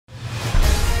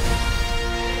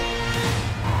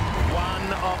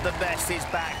course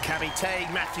is back, Cammy.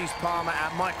 Teige Matthews-Palmer,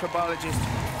 our microbiologist,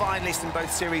 finalist in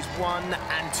both Series 1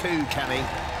 and 2, Cammy.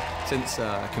 Since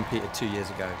I competed 2 years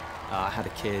ago, I had a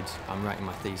kid, I'm writing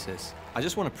my thesis. I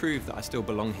just want to prove that I still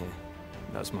belong here.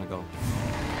 That's my goal.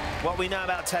 What we know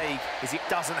about Teige is he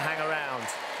doesn't hang around.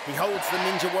 He holds the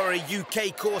Ninja Warrior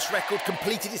UK course record,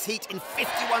 completed his heat in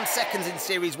 51 seconds in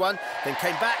Series 1, then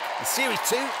came back in Series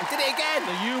 2 and did it again.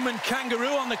 The human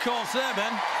kangaroo on the course there,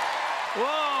 Ben.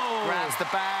 Whoa! Grabs the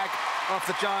bag off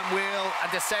the giant wheel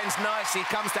and descends nicely,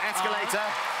 comes to escalator.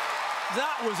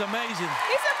 That was amazing.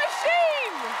 He's a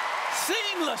machine!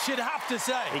 Seamless, you'd have to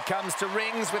say. He comes to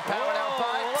rings with parallel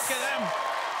pipes. Look at him.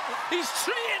 He's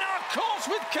treating our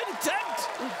course with contempt.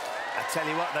 I tell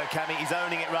you what, though, Cammy, he's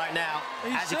owning it right now.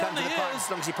 As he comes to the pipes,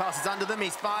 as long as he passes under them,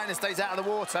 he's fine and stays out of the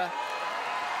water.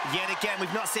 Yet again,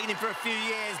 we've not seen him for a few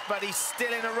years, but he's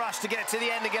still in a rush to get to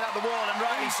the end and get up the wall, and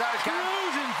rightly so, Cam.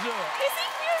 Cruising through it. Is he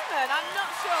human? I'm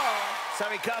not sure. So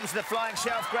he comes to the flying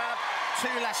shelf grab, 2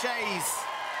 laches.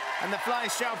 And the flying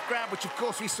shelf grab, which of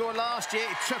course we saw last year,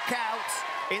 it took out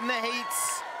in the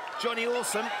heats Johnny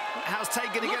Awesome. How's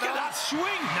Teige going to get on? Look at that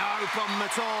swing. No problem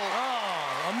at all.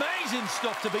 Oh, amazing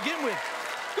stuff to begin with.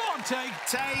 Go on, Teige.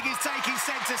 Teige is taking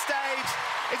centre stage.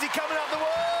 Is he coming up the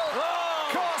wall? Oh.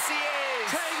 Of course he is.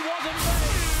 Teige wasn't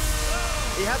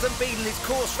ready. He hasn't beaten his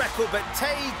course record, but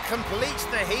Teige completes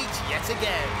the heat yet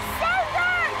again. So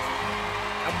good!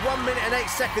 And 1 minute and 8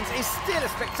 seconds is still a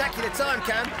spectacular time,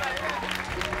 Cam.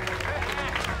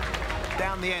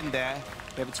 Down the end there,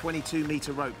 we have a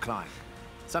 22-metre rope climb.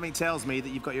 Something tells me that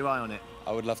you've got your eye on it.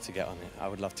 I would love to get on it. I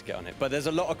would love to get on it. But there's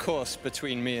a lot of course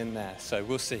between me and there, so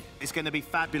we'll see. It's going to be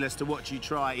fabulous to watch you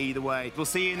try either way. We'll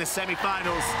see you in the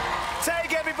semi-finals.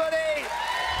 Teige, everybody!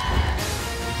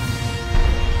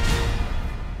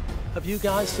 Have you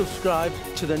guys subscribed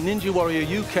to the Ninja Warrior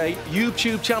UK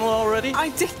YouTube channel already? I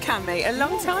did, Cammy, a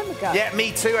long time ago. Yeah,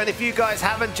 me too. And if you guys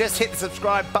haven't, just hit the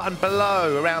subscribe button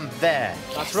below, around there.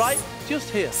 That's right, just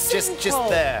here. Just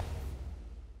there.